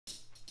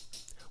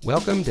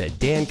Welcome to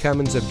Dan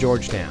Cummins of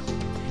Georgetown,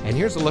 and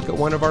here's a look at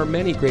one of our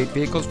many great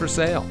vehicles for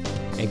sale,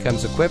 and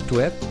comes equipped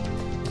with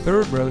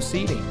third row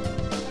seating,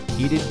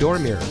 heated door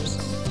mirrors,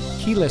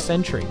 keyless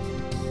entry,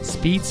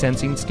 speed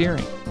sensing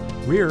steering,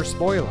 rear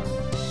spoiler,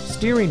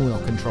 steering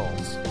wheel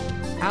controls,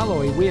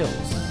 alloy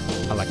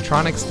wheels,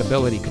 electronic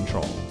stability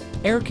control,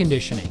 air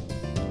conditioning,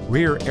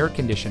 rear air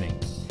conditioning,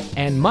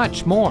 and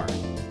much more.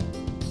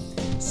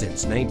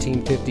 Since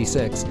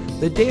 1956,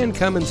 the Dan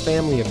Cummins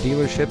family of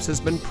dealerships has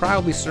been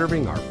proudly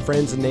serving our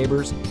friends and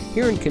neighbors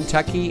here in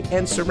Kentucky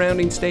and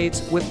surrounding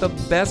states with the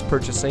best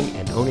purchasing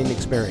and owning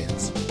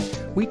experience.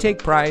 We take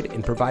pride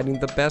in providing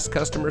the best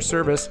customer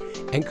service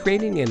and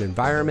creating an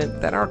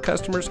environment that our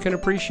customers can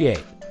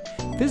appreciate.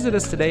 Visit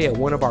us today at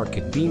one of our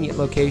convenient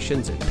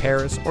locations in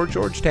Paris or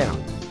Georgetown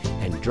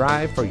and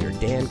drive for your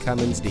Dan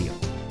Cummins deal.